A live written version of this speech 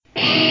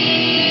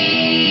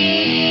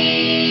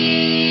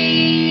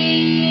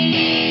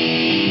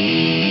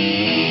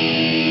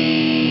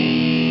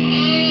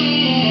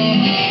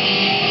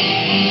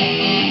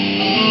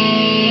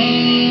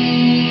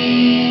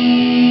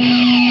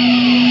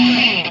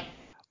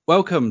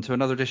Welcome to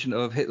another edition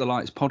of Hit the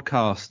Lights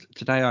podcast.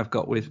 Today I've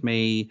got with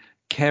me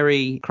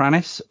Kerry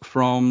Cranis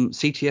from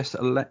CTS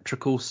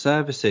Electrical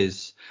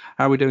Services.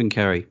 How are we doing,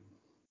 Kerry?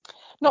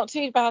 Not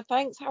too bad,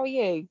 thanks. How are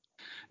you?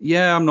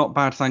 Yeah, I'm not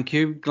bad, thank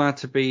you. Glad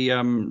to be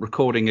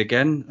recording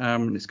again.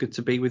 It's good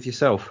to be with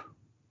yourself.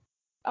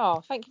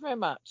 Oh, thank you very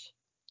much.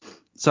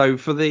 So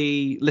for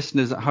the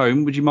listeners at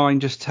home, would you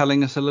mind just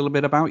telling us a little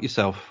bit about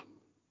yourself?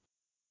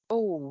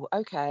 Oh,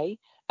 okay.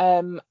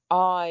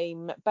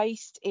 I'm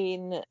based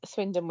in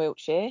Swindon,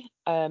 Wiltshire.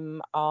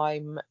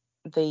 I'm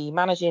the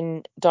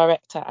managing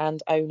director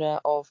and owner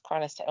of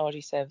Cranis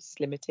Technology Services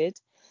Limited.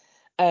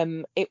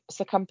 It's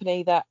a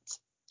company that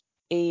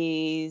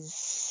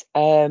is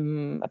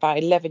about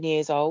 11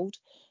 years old.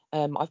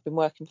 I've been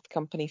working for the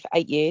company for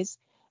 8 years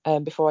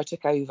before I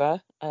took over.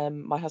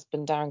 My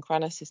husband, Darren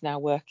Cranis, is now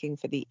working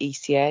for the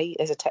ECA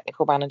as a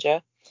technical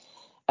manager.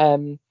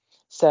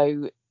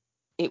 So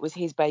it was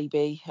his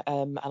baby,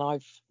 and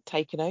I've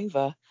taken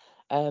over,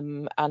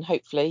 and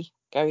hopefully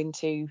going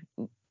to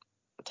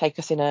take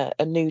us in a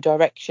new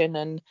direction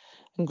and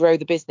grow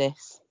the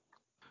business.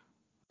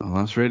 Oh,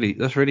 that's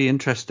really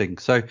interesting.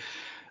 So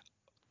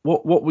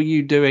what were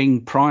you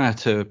doing prior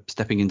to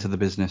stepping into the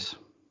business?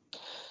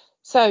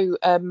 So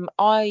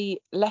I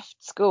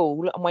left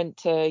school and went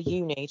to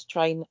uni to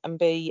train and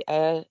be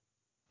a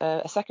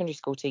secondary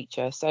school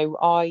teacher. So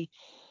I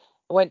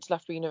went to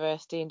Loughborough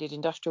University and did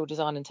industrial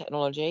design and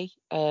technology.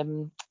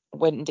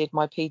 Went and did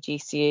my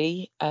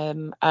PGCE,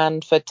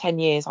 and for 10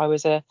 years I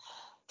was a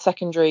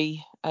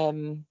secondary,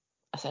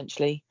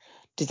 essentially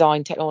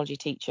design technology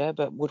teacher,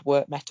 but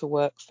woodwork,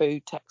 metalwork,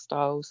 food,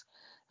 textiles,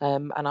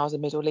 and I was a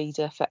middle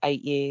leader for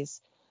 8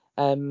 years.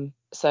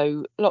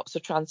 So lots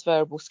of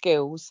transferable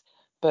skills,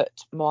 but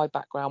my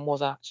background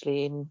was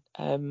actually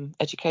in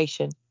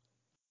education.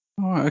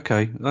 Oh,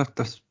 okay.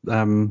 That's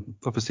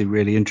obviously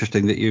really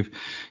interesting that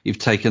you've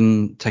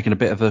taken a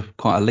bit of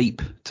quite a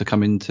leap to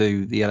come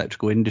into the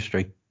electrical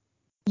industry.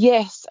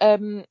 Yes,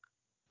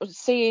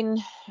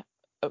 seeing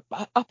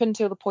up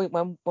until the point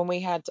when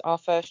we had our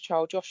first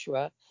child,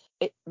 Joshua,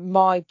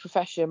 my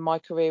profession, my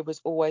career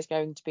was always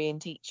going to be in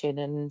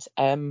teaching.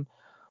 And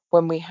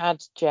when we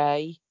had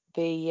Jay,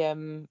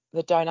 the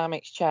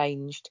dynamics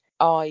changed.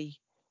 I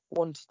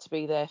wanted to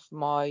be there for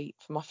my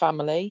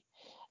family,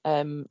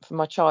 for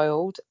my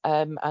child,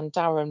 and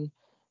Darren,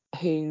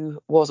 who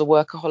was a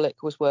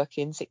workaholic, was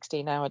working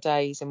 16-hour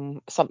days,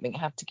 and something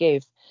had to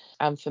give.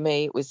 And for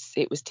me,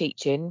 it was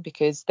teaching,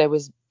 because there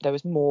was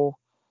more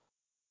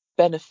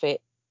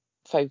benefit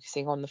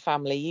focusing on the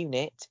family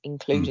unit,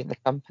 including the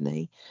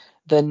company,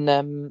 than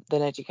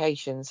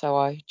education. So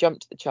I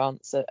jumped at the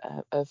chance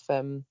of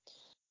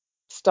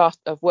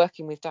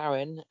working with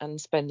Darren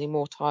and spending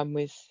more time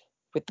with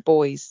the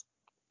boys.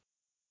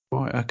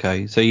 Right.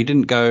 Okay. So you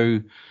didn't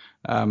go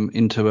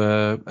into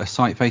a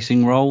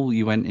site-facing role.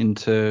 You went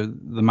into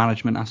the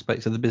management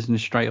aspects of the business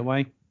straight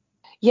away.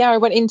 Yeah, I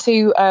went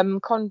into I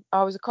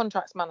was a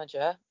contracts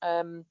manager.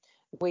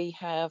 We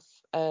have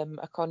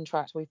a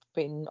contract we've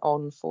been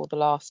on for the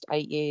last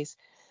 8 years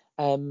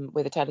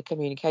with a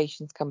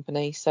telecommunications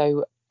company.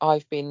 So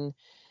I've been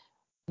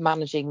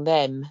managing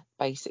them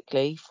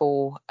basically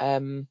for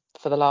the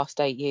last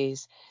 8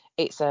 years.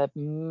 It's a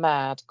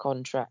mad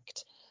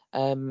contract.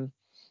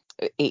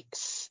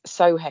 It's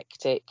so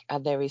hectic,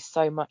 and there is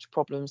so much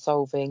problem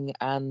solving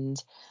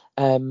and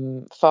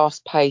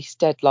fast paced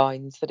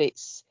deadlines that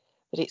it's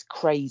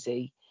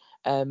crazy.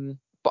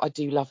 But I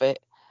do love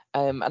it.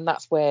 And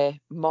that's where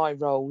my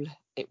role,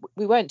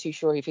 we weren't too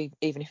sure even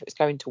if it was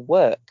going to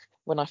work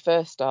when I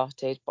first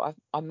started, but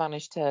I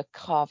managed to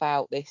carve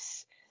out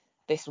this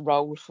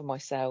role for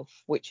myself,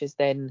 which is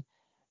then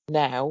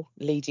now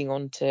leading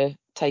on to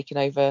taking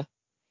over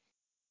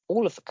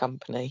all of the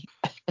company.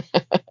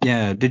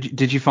 Yeah.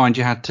 Did you find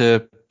you had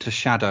to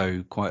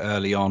shadow quite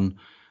early on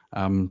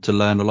to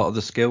learn a lot of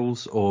the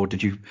skills, or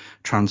did you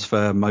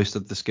transfer most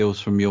of the skills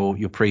from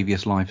your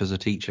previous life as a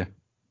teacher?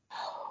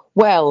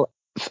 Well,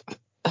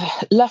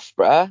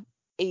 Loughborough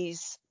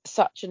is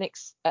such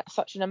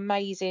an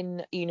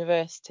amazing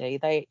university.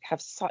 They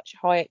have such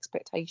high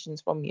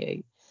expectations from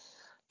you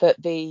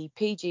that the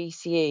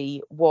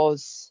PGCE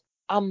was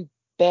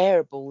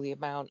unbearable, the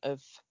amount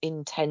of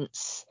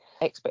intense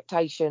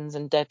expectations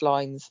and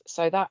deadlines.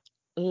 So that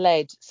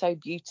led so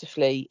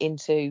beautifully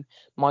into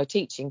my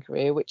teaching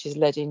career, which has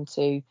led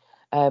into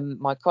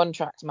my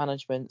contract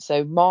management.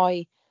 So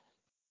my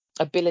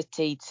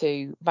ability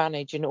to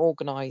manage and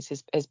organise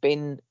has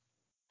been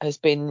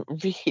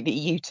really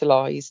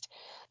utilised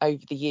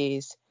over the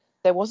years.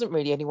 There wasn't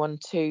really anyone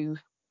to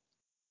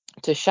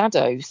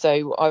shadow,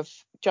 so I've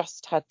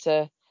just had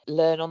to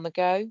learn on the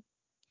go.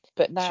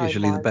 But It's now in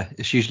usually the my best.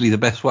 It's usually the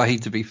best way,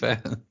 to be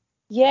fair.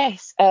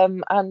 yes,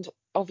 and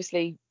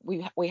obviously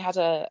we had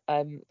a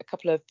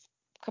couple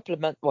of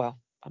months, well,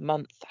 a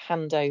month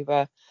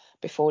handover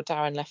before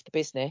Darren left the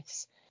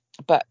business,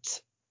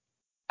 but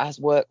as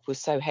work was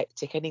so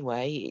hectic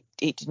anyway,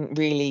 it didn't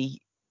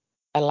really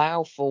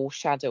allow for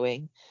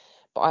shadowing.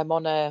 But I'm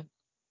on a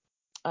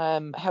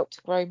help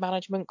to grow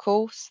management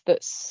course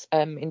that's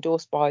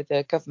endorsed by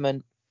the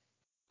government,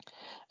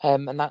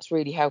 and that's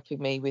really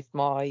helping me with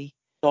my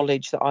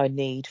knowledge that I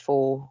need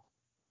for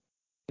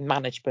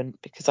management,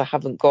 because I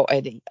haven't got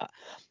any.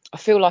 I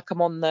feel like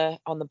I'm on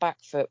the back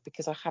foot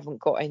because I haven't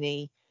got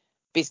any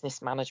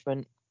business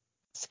management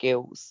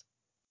skills.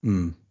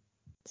 Mm.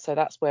 So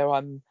that's where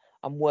I'm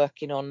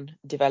working on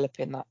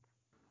developing that.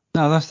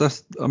 No,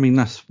 that's I mean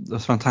that's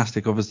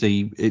fantastic.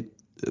 Obviously,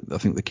 I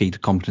think the key to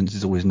competence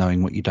is always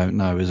knowing what you don't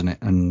know, isn't it?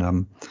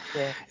 And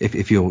Yeah.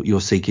 if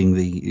you're seeking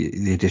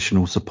the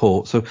additional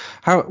support. So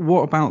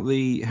what about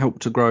the Help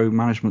to Grow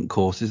management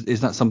course?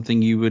 Is that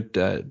something you would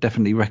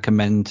definitely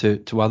recommend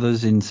to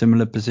others in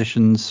similar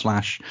positions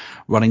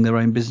 / running their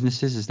own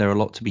businesses? Is there a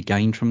lot to be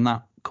gained from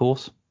that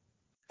course?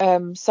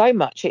 So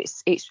much.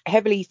 It's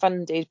heavily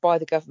funded by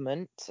the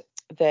government.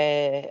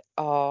 There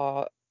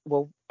are,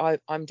 well,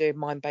 I'm doing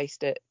mine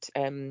based at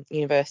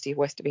University of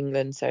West of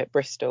England, so at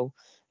Bristol.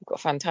 We've got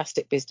a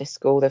fantastic business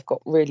school. They've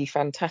got really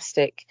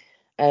fantastic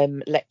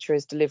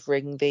lecturers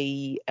delivering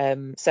the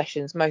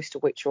sessions, most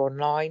of which are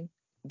online.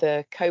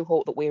 The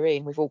cohort that we're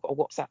in, we've all got a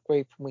WhatsApp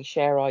group and we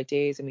share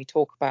ideas and we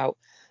talk about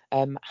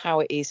how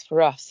it is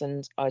for us.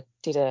 And I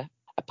did a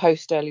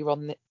post earlier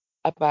on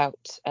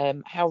about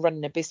how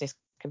running a business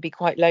can be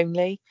quite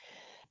lonely,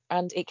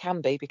 and it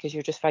can be because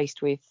you're just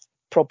faced with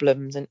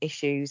problems and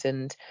issues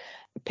and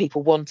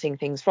people wanting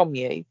things from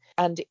you,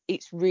 and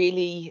it's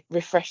really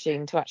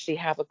refreshing to actually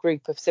have a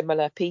group of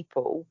similar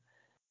people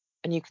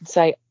and you can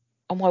say,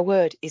 oh my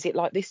word, is it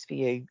like this for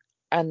you?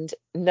 And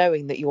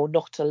knowing that you're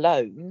not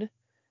alone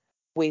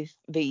with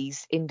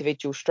these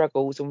individual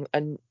struggles,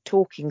 and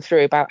talking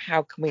through about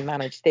how can we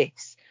manage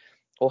this,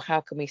 or how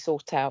can we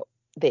sort out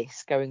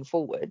this going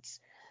forwards.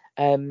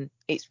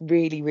 It's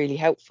really, really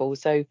helpful.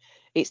 So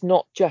it's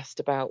not just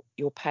about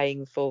you're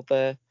paying for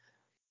the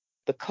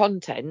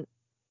content.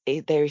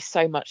 There is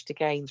so much to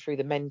gain through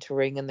the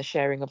mentoring and the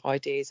sharing of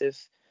ideas of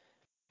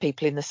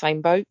people in the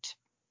same boat.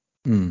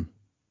 Mm.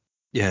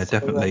 Yeah, So,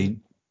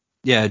 definitely.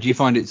 Yeah. Do you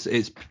find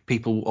it's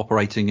people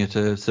operating at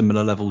a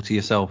similar level to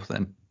yourself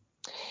then?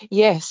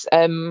 yes,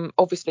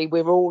 obviously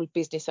we're all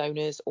business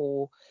owners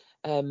or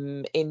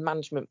in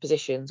management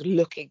positions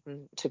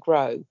looking to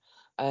grow.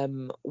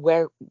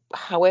 Where,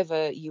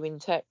 however you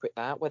interpret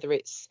that, whether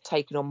it's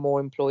taking on more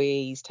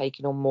employees,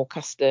 taking on more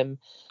custom,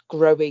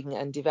 growing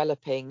and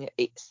developing,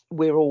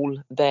 we're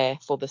all there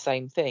for the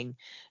same thing.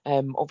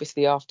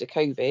 Obviously after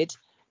COVID,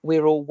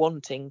 we're all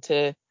wanting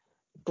to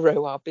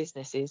grow our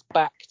businesses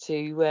back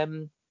to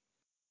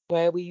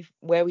where we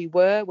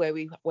were, where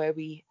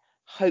we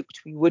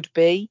hoped we would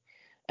be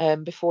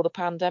before the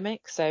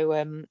pandemic. So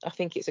I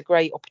think it's a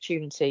great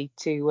opportunity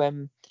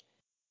to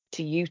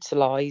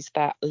utilise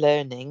that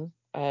learning,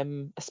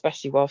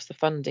 especially whilst the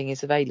funding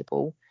is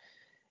available.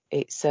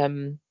 It's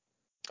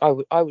I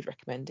would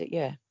recommend it.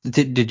 Yeah.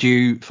 Did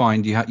you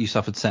find you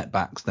suffered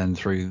setbacks then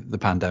through the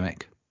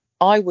pandemic?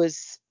 I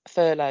was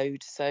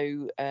furloughed,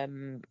 so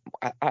and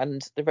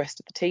the rest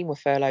of the team were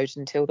furloughed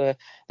until the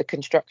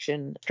construction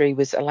industry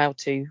was allowed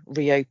to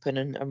reopen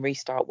and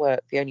restart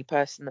work. The only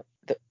person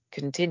that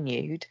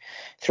continued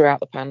throughout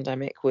the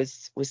pandemic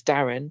was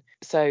Darren.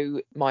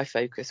 So my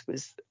focus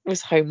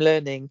was home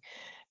learning.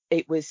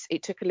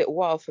 It took a little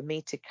while for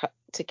me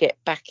to get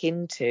back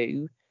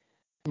into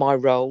my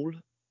role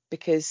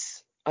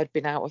because I'd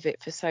been out of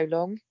it for so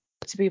long.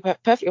 To be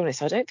perfectly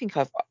honest, I don't think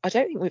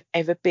we've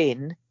ever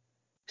been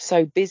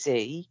so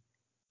busy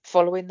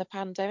following the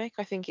pandemic.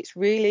 I think it's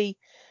really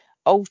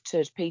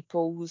altered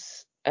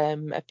people's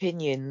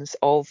opinions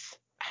of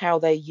how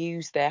they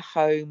use their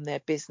home, their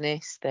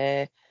business,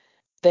 their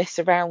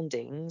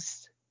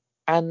surroundings,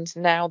 and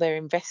now they're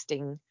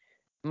investing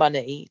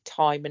money,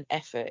 time, and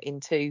effort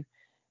into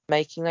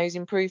making those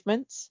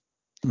improvements.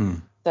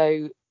 Mm.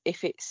 So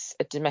if it's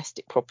a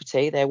domestic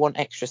property, they want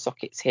extra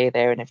sockets here,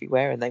 there, and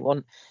everywhere, and they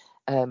want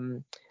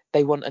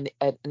an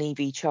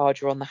EV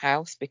charger on the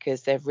house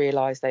because they've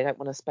realised they don't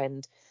want to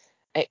spend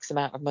X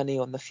amount of money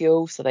on the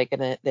fuel, so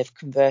they've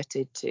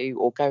converted to,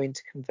 or going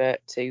to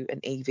convert to, an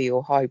EV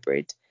or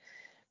hybrid.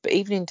 But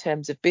even in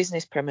terms of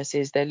business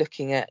premises, they're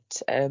looking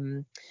at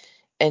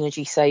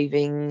energy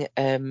saving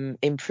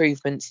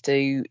improvements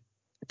to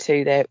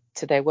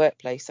their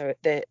workplace. So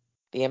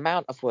the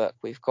amount of work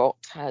we've got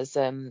has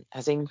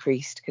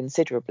increased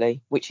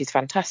considerably, which is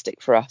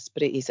fantastic for us.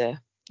 But it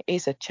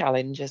is a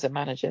challenge as a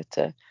manager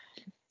to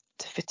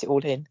fit it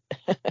all in.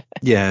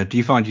 Yeah. Do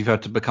you find you've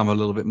had to become a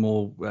little bit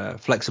more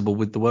flexible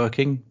with the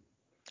working?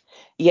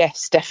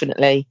 Yes,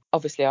 definitely.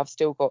 Obviously, I've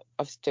still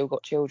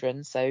got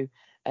children, so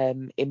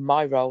in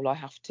my role, I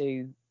have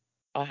to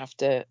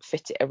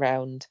fit it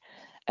around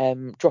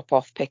drop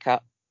off, pick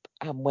up,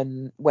 and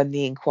when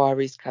the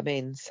inquiries come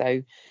in.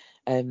 So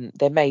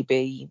there may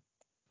be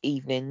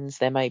evenings,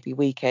 there may be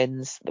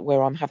weekends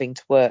where I'm having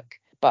to work,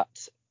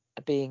 but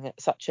being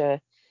such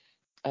a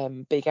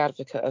big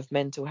advocate of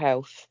mental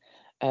health,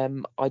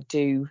 I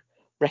do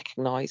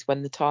recognise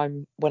when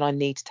I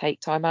need to take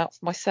time out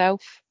for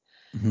myself.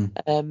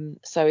 Mm-hmm.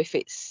 So if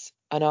it's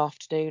an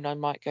afternoon, I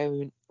might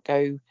go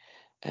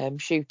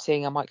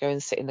shooting. I might go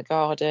and sit in the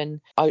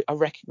garden. I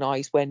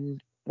recognise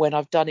when when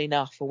I've done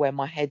enough, or when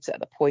my head's at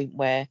the point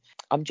where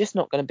I'm just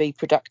not going to be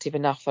productive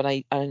enough, and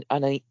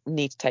I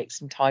need to take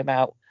some time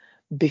out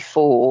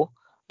before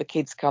the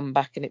kids come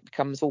back and it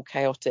becomes all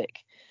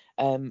chaotic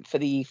for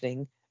the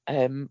evening,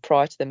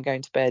 prior to them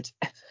going to bed.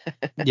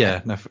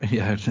 Yeah, no,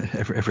 yeah,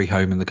 every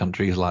home in the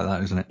country is like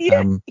that, isn't it?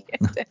 Yeah,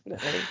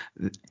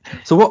 definitely.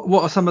 So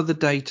what are some of the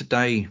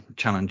day-to-day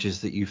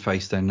challenges that you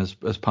face then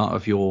as part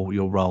of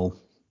your role?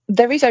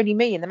 There is only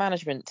me in the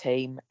management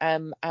team,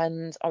 and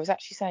I was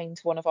actually saying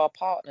to one of our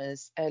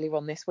partners earlier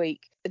on this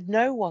week,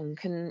 no one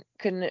can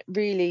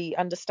really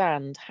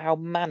understand how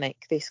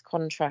manic this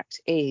contract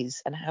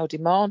is and how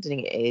demanding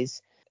it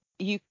is.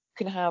 You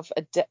can have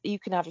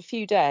a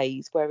few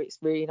days where it's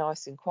really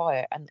nice and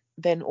quiet, and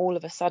then all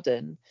of a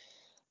sudden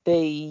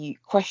the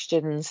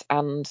questions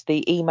and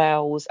the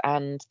emails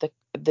and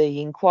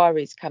the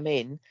inquiries come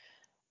in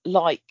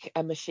like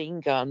a machine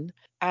gun,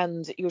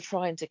 and you're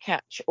trying to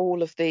catch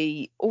all of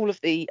the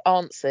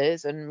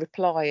answers and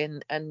reply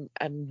and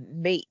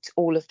meet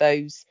all of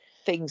those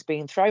things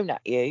being thrown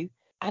at you,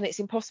 and it's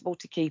impossible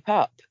to keep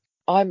up.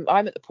 I'm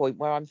at the point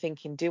where I'm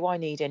thinking, do I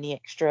need any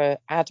extra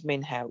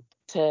admin help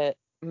to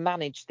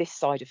manage this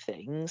side of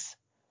things?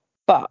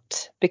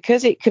 But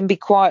because it can be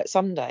quiet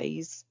some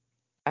days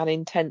and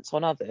intense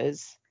on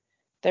others,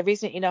 there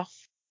isn't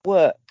enough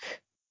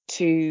work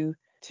to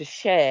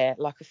share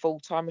like a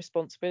full-time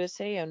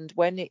responsibility. And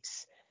when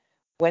it's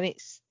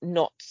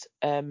not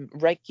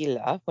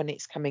regular, when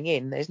it's coming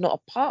in, there's not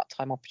a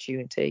part-time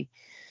opportunity.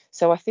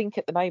 So I think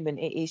at the moment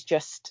it is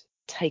just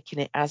taking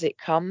it as it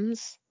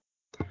comes.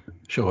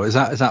 Sure. Is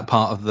that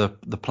part of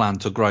the plan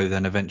to grow?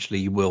 Then eventually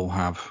you will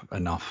have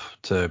enough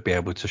to be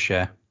able to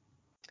share.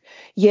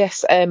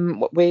 Yes,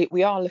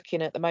 we are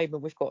looking at the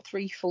moment. We've got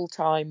 3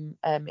 full-time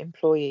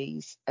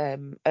employees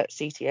at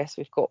CTS.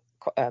 We've got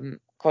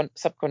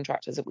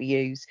subcontractors that we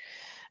use.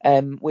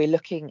 We're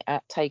looking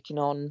at taking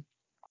on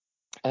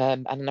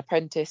an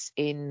apprentice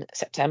in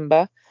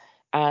September,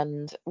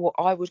 and what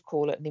I would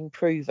call it an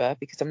improver,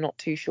 because I'm not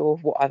too sure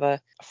what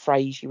other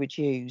phrase you would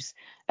use.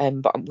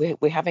 But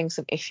we're having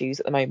some issues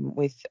at the moment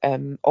with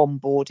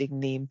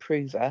onboarding the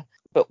improver,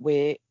 but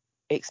we're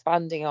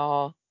expanding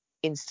our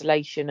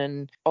installation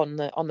and on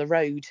the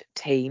road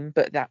team,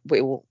 but that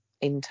will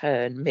in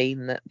turn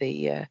mean that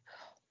the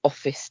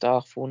office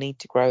staff will need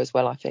to grow as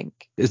well, I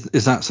think.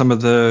 Is that some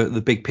of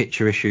the big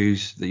picture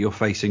issues that you're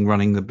facing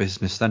running the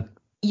business then?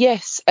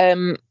 Yes,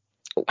 having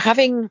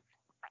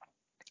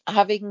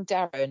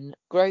Darren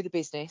grow the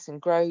business and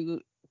grow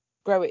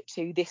it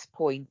to this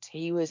point,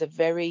 he was a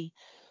very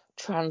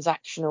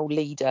transactional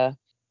leader.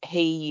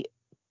 He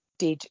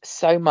did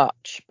so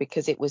much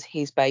because it was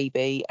his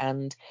baby,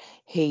 and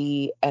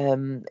he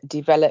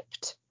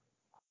developed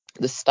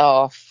the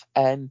staff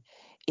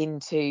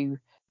into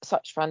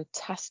such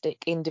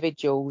fantastic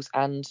individuals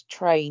and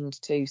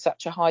trained to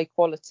such a high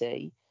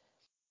quality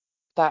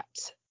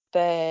that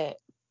there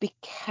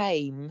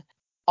became,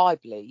 I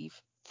believe,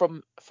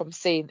 from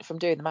doing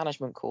the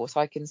management course,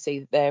 I can see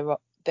that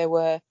there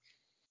were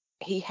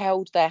he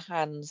held their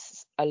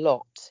hands a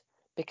lot,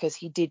 because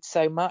he did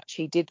so much.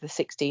 He did the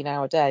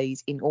 16-hour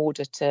days in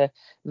order to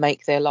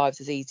make their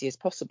lives as easy as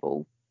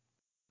possible,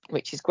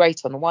 which is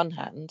great on the one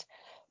hand.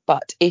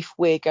 But if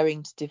we're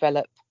going to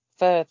develop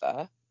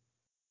further,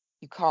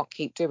 you can't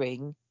keep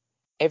doing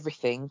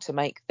everything to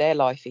make their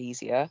life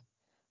easier.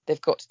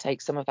 They've got to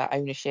take some of that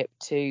ownership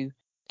to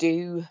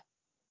do,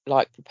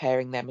 like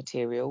preparing their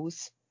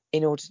materials,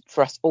 in order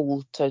for us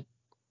all to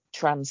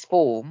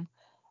transform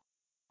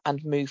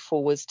and move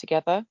forwards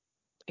together,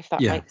 if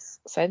that Yeah. makes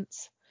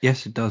sense.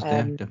 Yes, it does.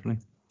 Yeah, definitely.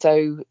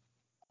 So,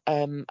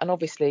 and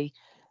obviously,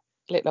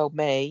 little old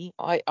me,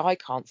 I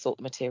can't sort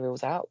the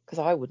materials out, because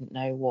I wouldn't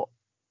know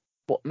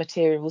what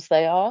materials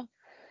they are.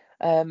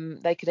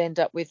 They could end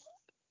up with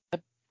a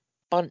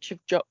bunch of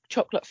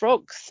chocolate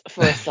frogs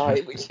for a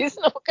site, which is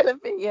not going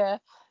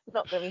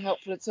to be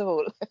helpful at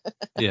all.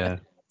 Yeah.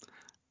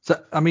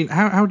 So, I mean,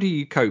 how do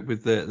you cope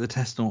with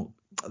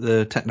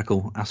the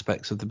technical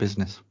aspects of the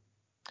business?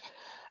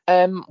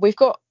 We've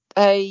got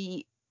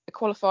a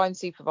qualifying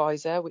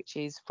supervisor, which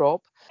is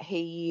Rob.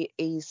 He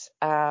is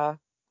our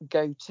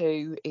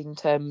go-to in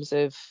terms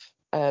of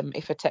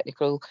if a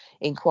technical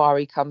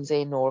inquiry comes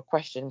in or a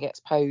question gets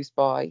posed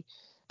by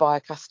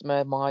a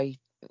customer, my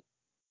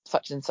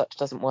such and such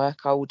doesn't work,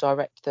 I will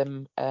direct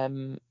them.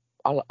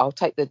 I'll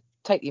take the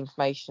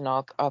information.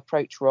 I'll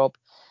approach Rob.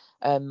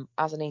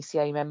 As an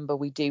ECA member,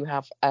 we do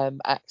have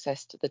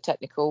access to the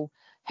technical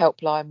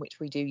helpline,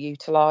 which we do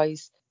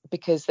utilise,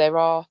 because there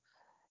are,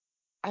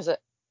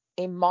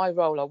 in my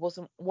role, I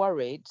wasn't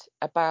worried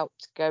about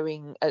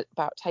taking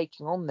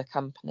on the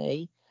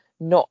company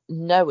not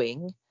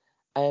knowing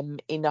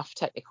enough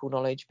technical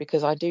knowledge,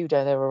 because I do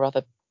know there are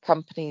other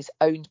companies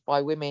owned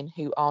by women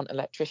who aren't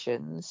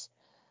electricians,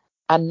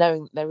 and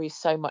knowing that there is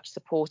so much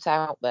support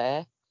out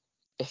there.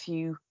 If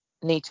you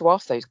need to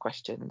ask those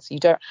questions, you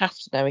don't have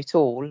to know it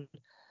all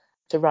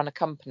to run a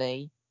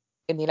company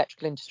in the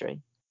electrical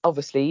industry.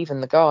 Obviously,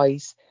 even the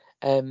guys,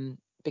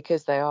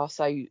 because they are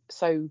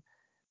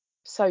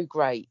so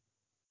great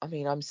I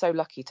mean, I'm so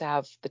lucky to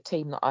have the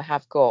team that I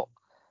have got.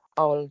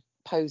 I'll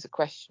pose a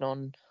question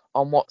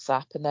on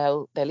WhatsApp, and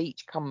they'll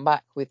each come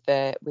back with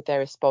their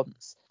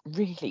response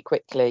really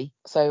quickly.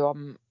 So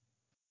I'm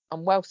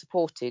well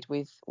supported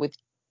with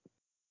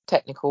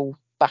technical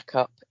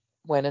backup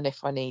when and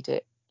if I need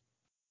it.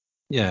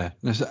 Yeah.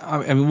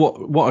 I mean,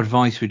 what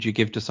advice would you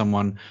give to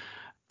someone?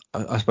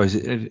 I suppose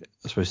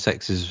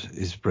sex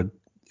is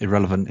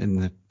irrelevant in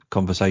the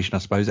conversation. I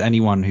suppose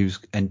anyone who's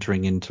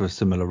entering into a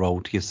similar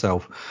role to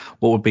yourself,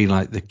 what would be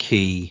like the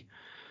key,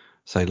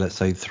 let's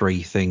say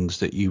 3 things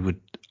that you would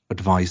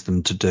advise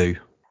them to do?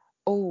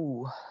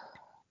 Oh,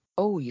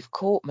 you've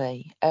caught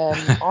me.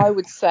 I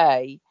would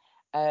say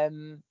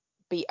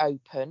be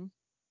open.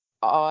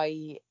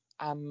 I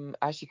am,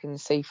 as you can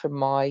see from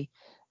my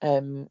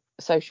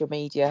social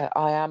media,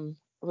 I am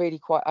really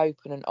quite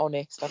open and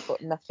honest. I've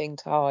got nothing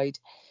to hide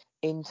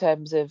in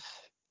terms of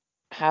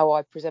how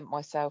I present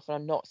myself, and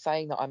I'm not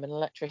saying that I'm an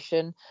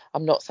electrician.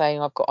 I'm not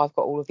saying I've got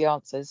all of the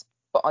answers,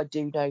 but I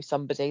do know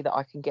somebody that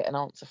I can get an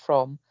answer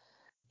from.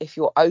 If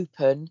you're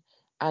open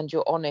and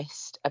you're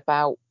honest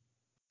about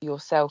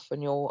yourself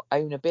and your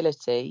own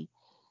ability,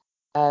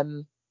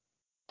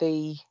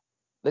 the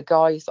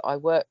guys that I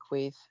work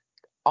with,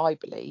 I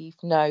believe,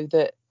 know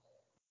that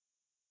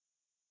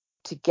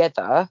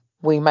together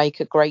we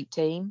make a great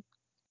team.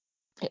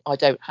 I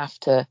don't have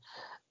to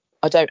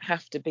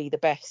be the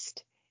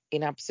best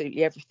in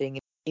absolutely everything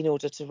in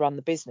order to run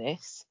the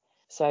business.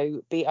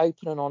 So be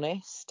open and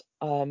honest.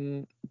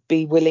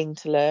 Be willing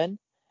to learn.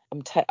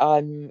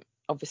 I'm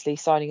obviously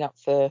signing up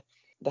for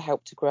the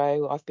Help to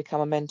Grow. I've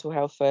become a mental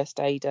health first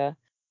aider.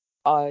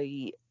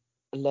 I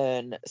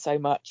learn so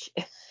much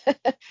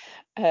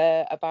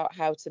about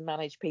how to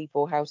manage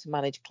people, how to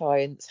manage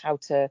clients, how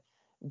to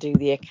do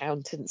the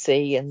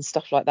accountancy and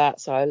stuff like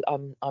that. So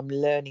I'm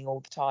learning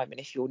all the time. And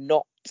if you're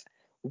not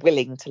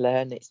willing to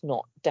learn, it's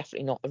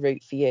definitely not the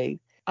route for you.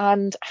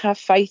 And have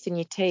faith in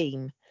your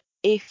team.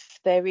 If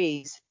there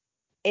is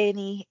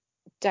any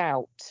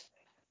doubt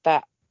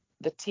that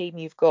the team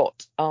you've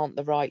got aren't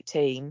the right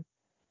team,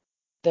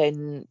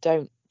 then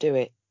don't do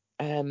it.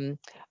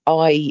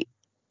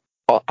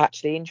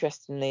 Actually,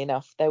 interestingly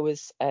enough, there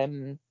was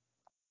a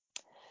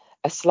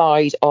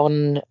slide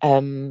on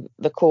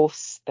the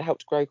course, the Help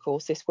to Grow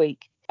course this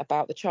week,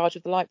 about the Charge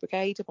of the Light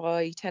Brigade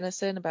by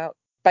Tennyson. About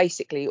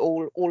basically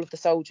all of the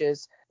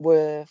soldiers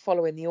were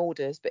following the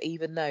orders, but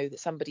even though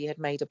that somebody had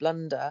made a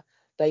blunder,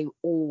 they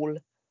all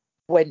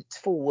went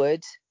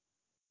forward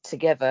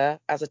together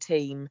as a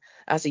team,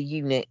 as a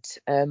unit,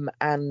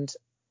 and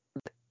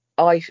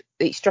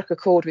it struck a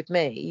chord with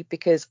me,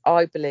 because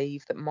I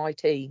believe that my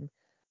team,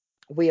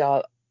 we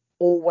are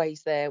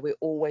always there, we're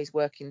always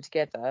working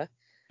together,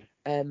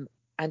 and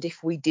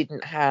if we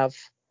didn't have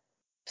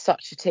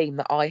such a team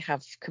that I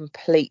have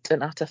complete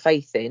and utter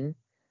faith in,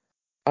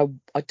 I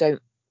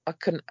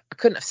couldn't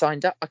have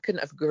signed up. I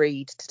couldn't have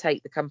agreed to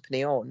take the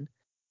company on,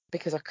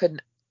 because I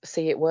couldn't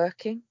see it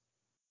working.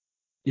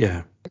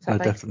 Yeah, no,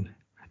 definitely.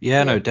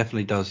 Yeah, no, it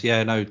definitely does.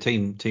 Yeah, no,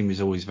 team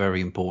is always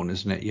very important,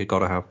 isn't it? You've got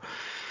to have,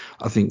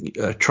 I think,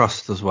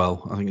 trust as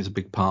well. I think it's a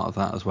big part of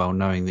that as well,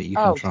 knowing that you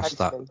can trust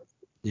totally. that.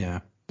 Yeah.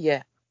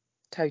 Yeah,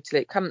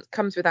 totally. It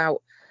comes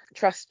without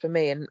trust for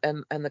me, and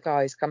the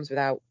guys, comes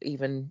without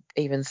even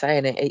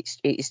saying it.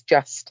 It's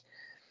just,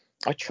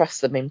 I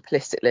trust them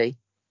implicitly.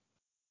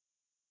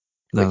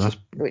 No,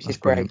 which that's is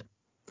brilliant.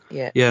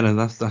 Great. Yeah, no,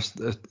 that's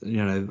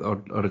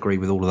I'd agree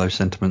with all of those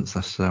sentiments.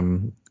 That's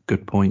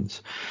good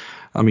points.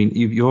 I mean,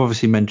 you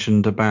obviously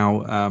mentioned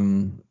about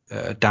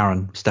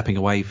Darren stepping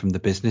away from the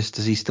business.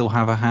 Does he still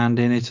have a hand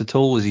in it at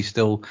all? Is he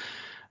still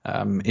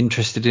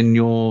interested in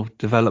your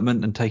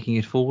development and taking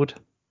it forward?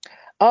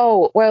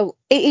 Oh, well,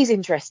 it is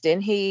interesting.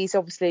 He's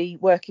obviously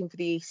working for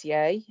the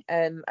ECA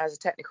as a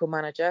technical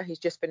manager. He's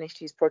just finished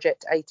his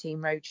Project 18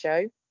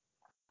 Roadshow.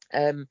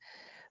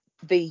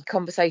 The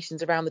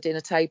conversations around the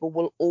dinner table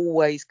will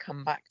always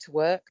come back to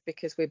work,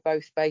 because we're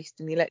both based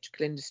in the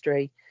electrical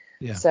industry.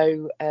 Yeah.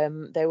 So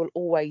there will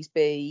always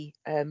be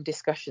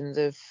discussions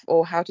of,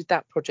 or how did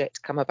that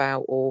project come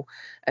about, or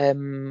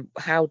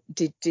how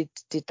did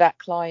that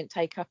client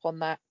take up on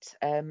that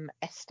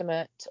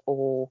estimate,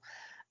 or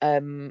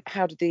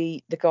how did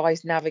the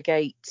guys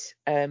navigate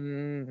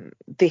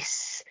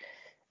this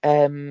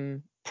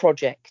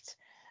project.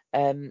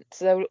 So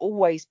there will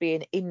always be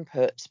an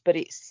input, but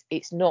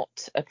it's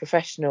not a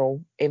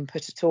professional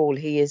input at all.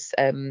 He's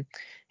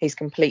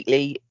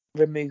completely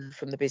removed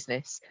from the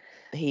business.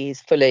 He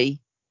is fully,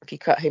 if you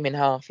cut him in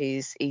half,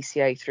 he's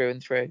ECA through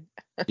and through.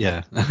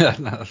 Yeah,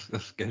 no,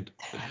 that's good.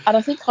 And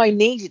I think I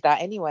needed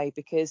that anyway,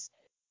 because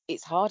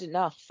it's hard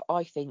enough,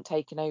 I think,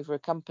 taking over a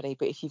company,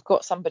 but if you've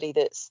got somebody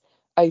that's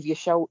over your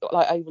shoulder,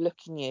 like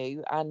overlooking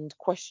you and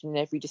questioning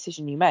every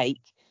decision you make,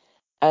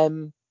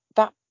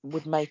 that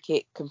would make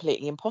it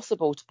completely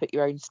impossible to put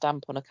your own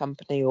stamp on a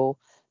company, or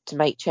to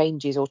make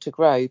changes, or to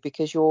grow,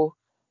 because you're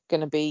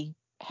going to be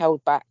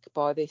held back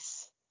by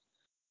this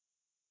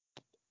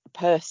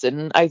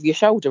person over your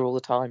shoulder all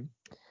the time.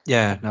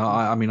 Yeah, no,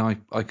 I mean,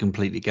 I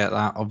completely get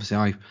that.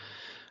 Obviously,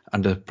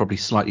 under probably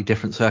slightly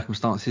different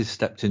circumstances,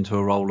 stepped into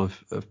a role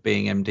of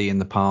being MD in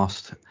the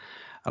past,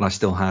 and I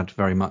still had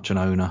very much an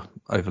owner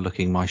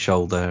overlooking my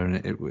shoulder, and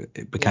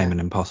it became an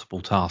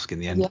impossible task in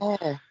the end.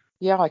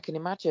 Yeah, I can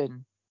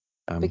imagine.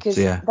 Because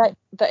so yeah,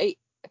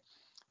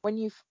 when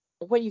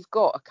you've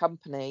got a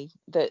company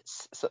that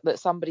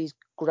somebody's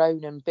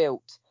grown and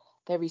built,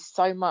 there is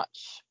so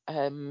much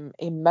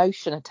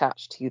emotion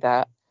attached to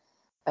that.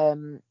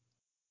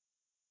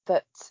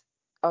 That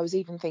I was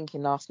even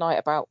thinking last night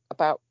about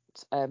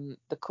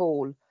the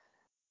call.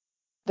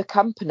 The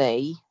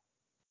company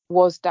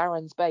was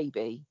Darren's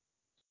baby.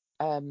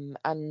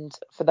 And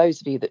for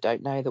those of you that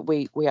don't know, that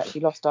we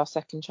actually lost our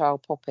second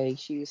child, Poppy.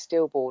 She was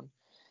stillborn.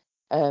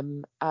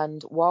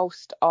 And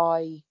whilst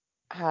I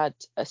had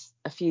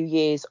a few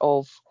years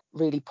of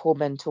really poor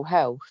mental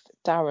health,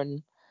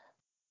 Darren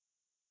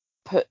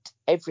put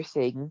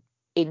everything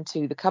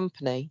into the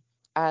company,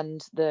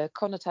 and the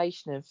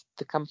connotation of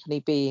the company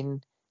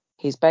being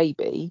his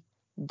baby,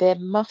 there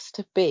must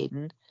have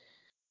been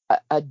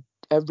a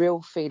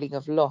real feeling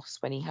of loss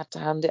when he had to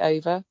hand it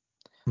over,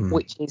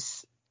 which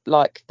is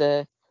like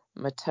the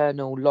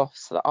maternal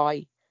loss that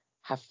I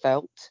have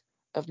felt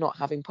of not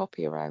having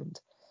Poppy around.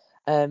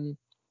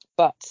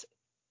 But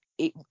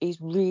it is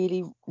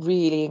really,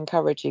 really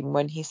encouraging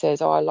when he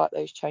says, "Oh, I like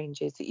those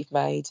changes that you've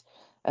made.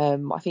 I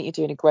think you're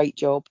doing a great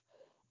job,"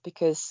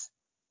 because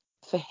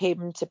for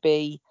him to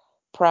be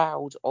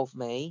proud of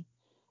me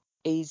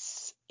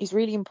is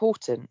really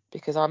important,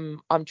 because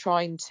I'm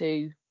trying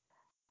to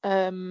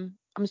I'm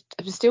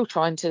still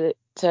trying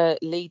to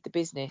lead the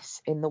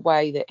business in the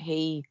way that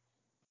he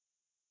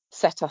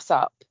set us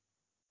up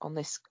on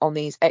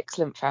these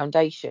excellent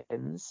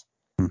foundations,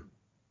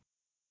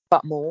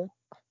 but more.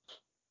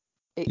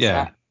 It's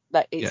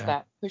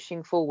that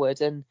pushing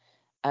forward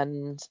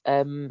and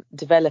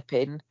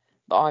developing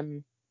that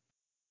I'm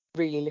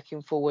really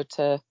looking forward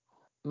to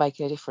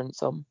making a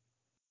difference on.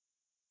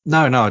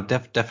 No,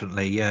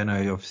 definitely. Yeah,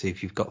 no, obviously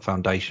if you've got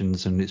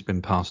foundations and it's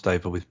been passed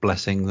over with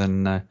blessing,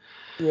 then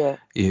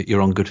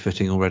you're on good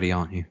footing already,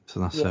 aren't you? So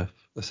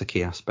that's a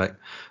key aspect.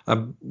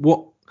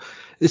 What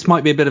this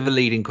might be a bit of a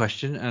leading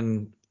question,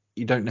 and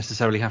you don't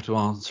necessarily have to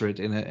answer it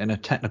in a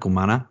technical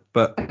manner,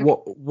 but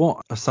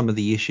what are some of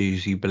the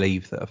issues you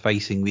believe that are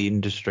facing the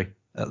industry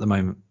at the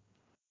moment?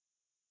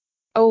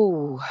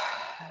 Oh,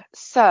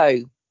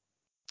 so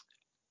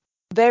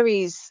there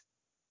is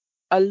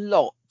a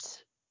lot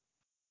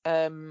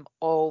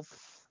of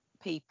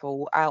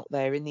people out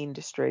there in the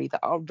industry that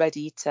are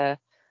ready to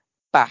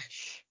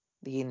bash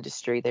the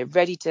industry. They're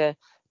ready to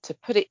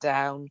put it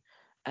down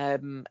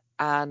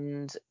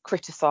and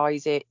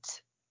criticize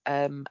it.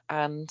 And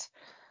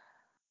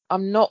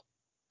I'm not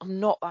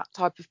that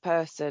type of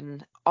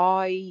person.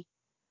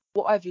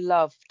 What I've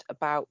loved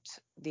about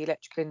the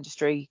electrical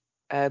industry,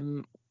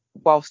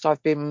 whilst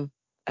I've been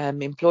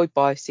employed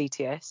by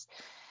CTS,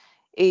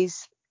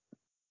 is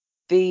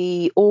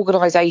the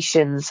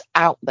organisations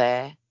out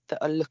there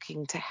that are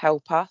looking to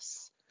help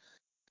us.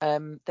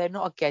 They're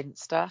not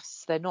against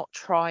us. They're not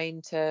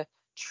trying to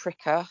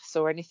trick us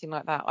or anything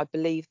like that. I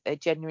believe they're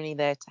genuinely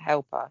there to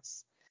help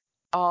us.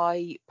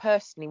 I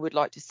personally would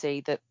like to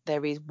see that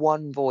there is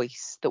one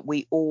voice, that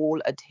we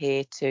all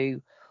adhere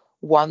to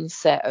one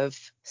set of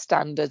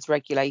standards,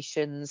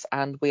 regulations,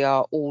 and we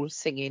are all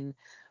singing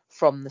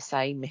from the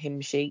same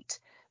hymn sheet.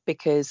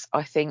 Because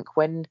I think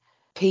when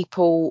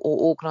people or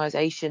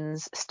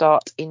organisations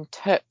start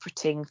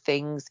interpreting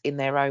things in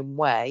their own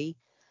way,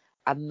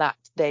 and that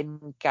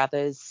then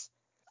gathers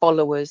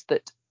followers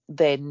that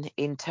then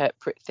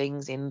interpret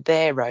things in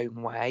their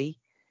own way,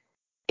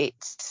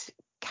 it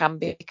can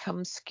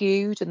become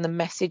skewed and the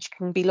message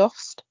can be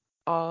lost.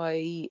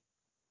 I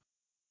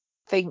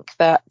think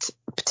that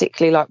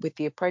particularly like with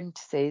the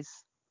apprentices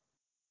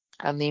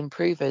and the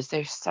improvers,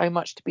 there's so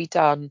much to be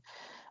done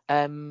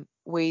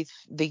with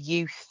the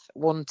youth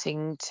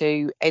wanting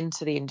to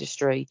enter the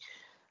industry.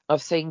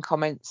 I've seen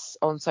comments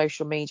on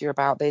social media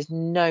about there's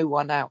no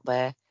one out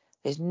there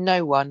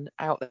that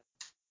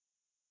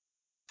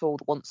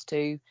wants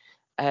to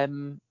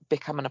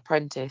become an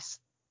apprentice.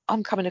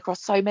 I'm coming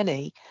across so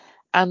many,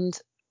 and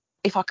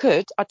if I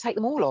could, I'd take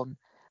them all on,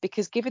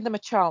 because giving them a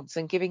chance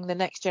and giving the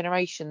next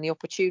generation the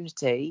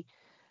opportunity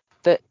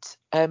that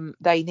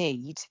they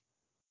need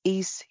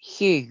is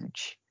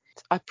huge.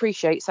 I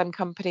appreciate some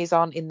companies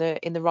aren't in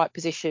the right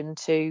position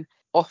to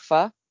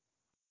offer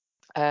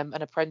an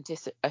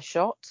apprentice a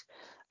shot.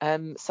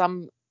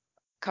 Some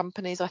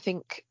companies, I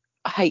think,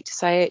 I hate to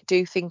say it,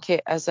 do think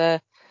it as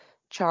a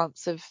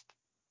chance of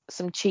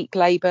some cheap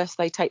labour, so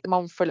they take them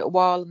on for a little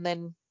while and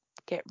then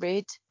get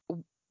rid.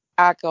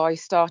 Our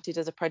guys started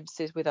as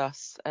apprentices with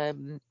us,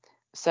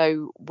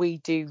 so we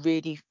do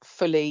really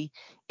fully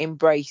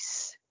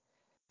embrace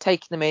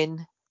taking them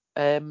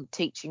in,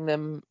 teaching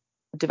them,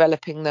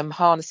 developing them,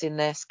 harnessing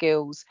their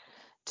skills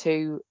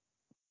to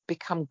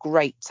become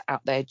great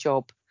at their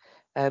job.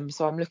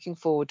 So I'm looking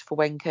forward for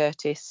when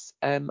Curtis,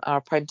 our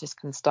apprentice,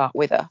 can start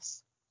with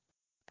us.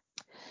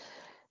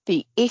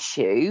 The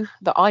issue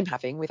that I'm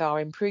having with our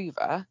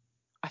improver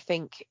I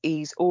think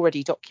he's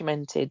already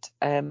documented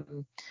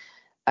and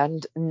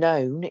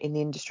known in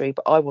the industry,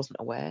 but I wasn't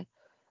aware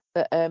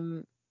that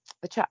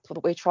the chap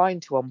that we're trying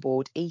to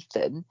onboard,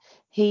 Ethan,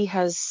 he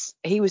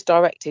was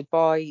directed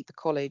by the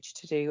college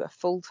to do a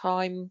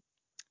full-time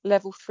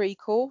level 3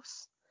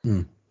 course,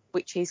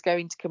 which he's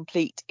going to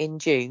complete in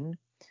June.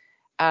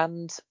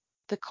 And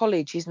the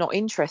college is not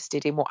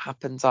interested in what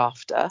happens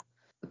after.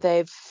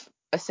 They've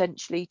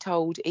essentially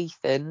told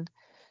Ethan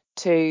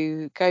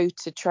to go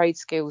to Trade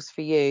Skills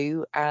for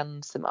You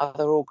and some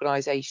other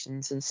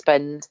organisations and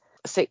spend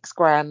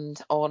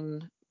 $6,000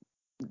 on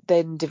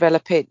then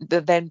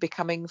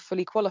becoming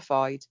fully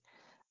qualified.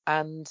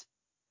 And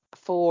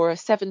for a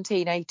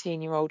 17,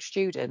 18-year-old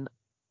student,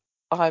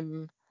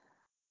 I'm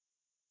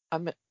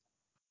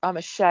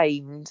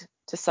ashamed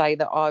to say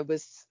that I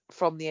was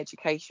from the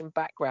education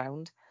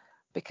background,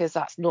 because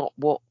that's not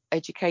what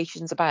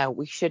education's about.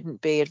 We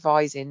shouldn't be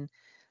advising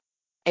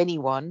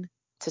anyone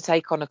to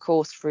take on a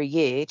course for a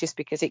year just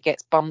because it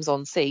gets bums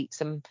on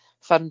seats and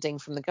funding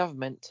from the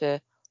government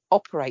to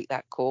operate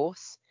that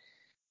course,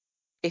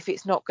 if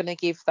it's not going to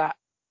give that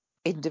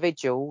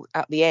individual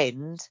at the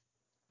end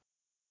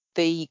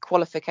the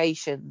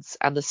qualifications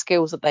and the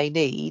skills that they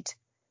need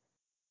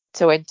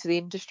to enter the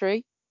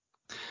industry.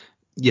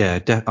 Yeah,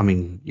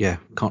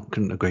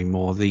 couldn't agree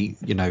more. The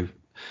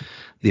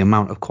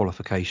amount of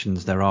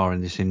qualifications there are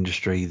in this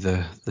industry,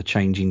 the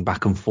changing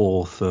back and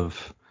forth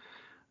of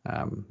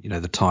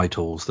the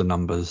titles, the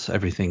numbers,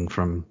 everything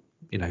from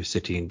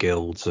city and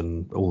guilds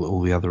and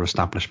all the other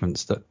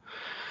establishments that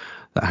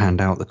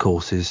hand out the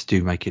courses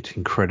do make it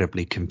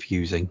incredibly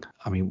confusing.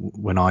 I mean,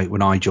 when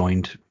I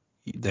joined,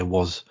 there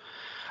was,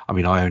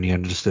 I only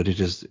understood it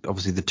as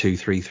obviously the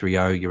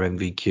 2330, your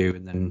NVQ,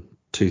 and then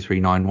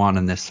 2391,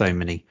 and there's so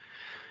many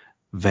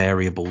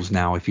variables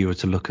now. If you were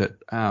to look at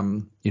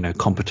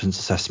competence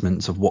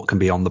assessments of what can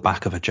be on the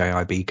back of a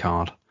JIB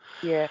card,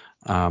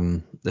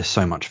 there's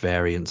so much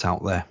variance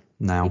out there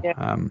now.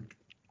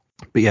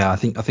 But yeah, I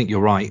think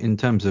you're right in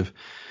terms of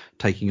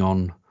taking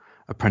on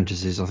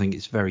apprentices. I think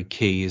it's very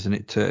key, isn't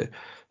it, to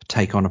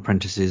take on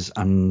apprentices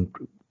and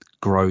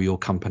grow your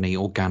company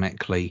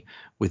organically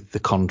with the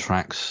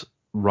contracts,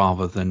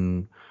 rather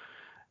than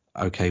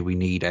we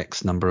need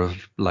X number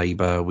of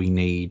labour,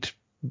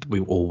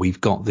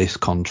 we've got this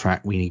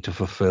contract we need to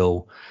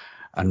fulfill,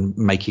 and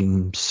making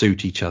them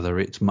suit each other.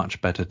 It's much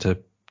better to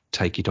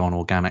take it on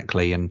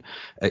organically and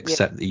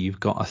accept that you've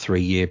got a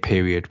 3-year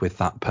period with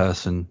that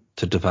person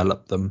to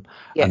develop them,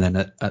 and then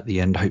at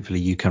the end hopefully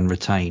you can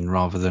retain,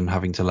 rather than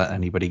having to let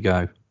anybody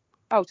go.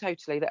 Oh,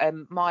 totally.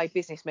 My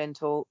business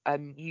mentor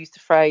used the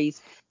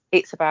phrase,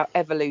 it's about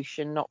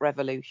evolution, not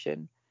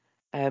revolution,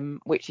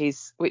 which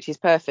is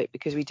perfect,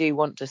 because we do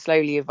want to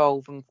slowly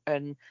evolve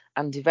and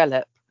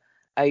develop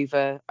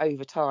over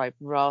time,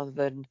 rather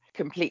than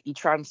completely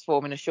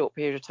transform in a short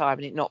period of time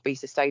and it not be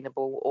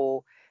sustainable,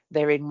 or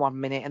they're in 1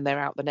 minute and they're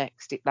out the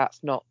next.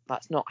 That's not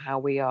how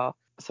we are.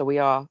 So we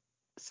are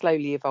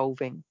slowly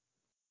evolving.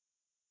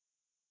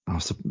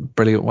 That's a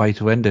brilliant way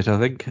to end it, I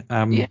think.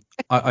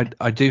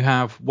 I do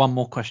have one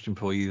more question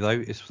for you,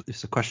 though.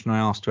 It's a question I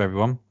ask to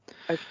everyone.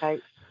 Okay.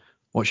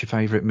 What's your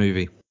favourite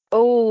movie?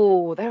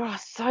 Oh, there are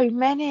so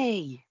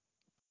many.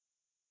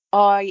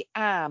 I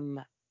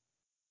am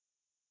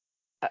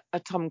a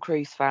Tom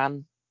Cruise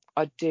fan.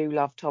 I do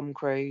love Tom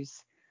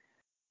Cruise.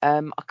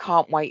 I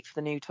can't wait for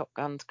the new Top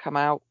Gun to come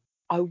out.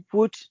 I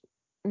would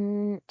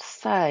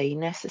say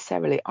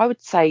necessarily, I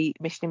would say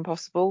Mission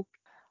Impossible.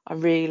 I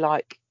really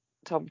like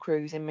Tom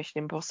Cruise in Mission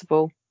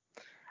Impossible.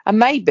 And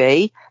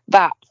maybe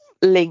that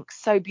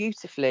links so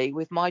beautifully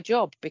with my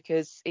job,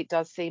 because it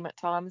does seem at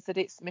times that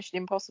it's Mission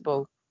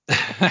Impossible.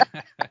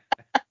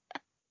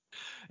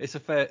 It's a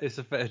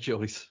fair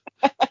choice.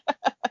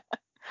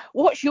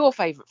 What's your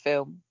favourite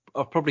film?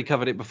 I've probably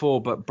covered it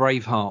before, but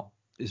Braveheart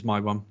is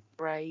my one.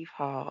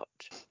 Braveheart.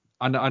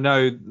 I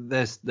know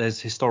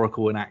there's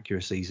historical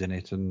inaccuracies in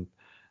it, and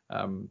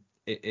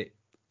it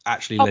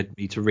actually led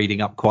me to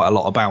reading up quite a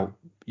lot about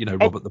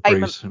Robert the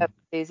Bruce.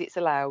 It's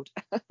allowed.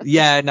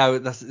 Yeah, no,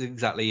 that's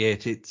exactly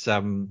it. It's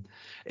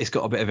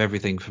got a bit of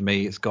everything for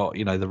me. It's got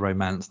the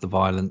romance, the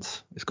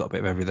violence. It's got a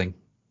bit of everything.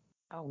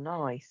 Oh,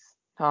 nice.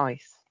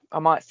 I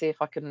might see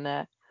if I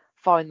can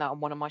find that on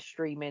one of my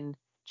streaming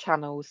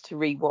channels to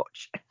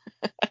rewatch.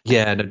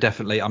 Yeah, no,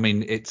 definitely. I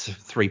mean, it's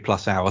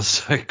 3+ hours,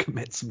 so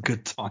commit some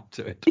good time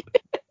to it.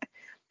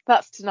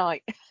 That's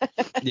tonight.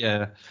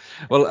 Yeah.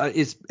 Well,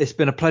 it's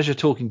been a pleasure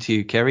talking to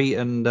you, Kerry,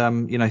 and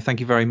thank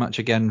you very much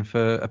again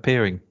for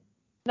appearing.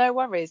 No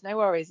worries.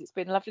 It's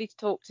been lovely to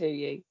talk to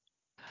you.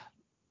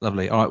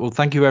 Lovely. All right. Well,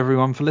 thank you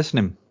everyone for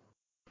listening.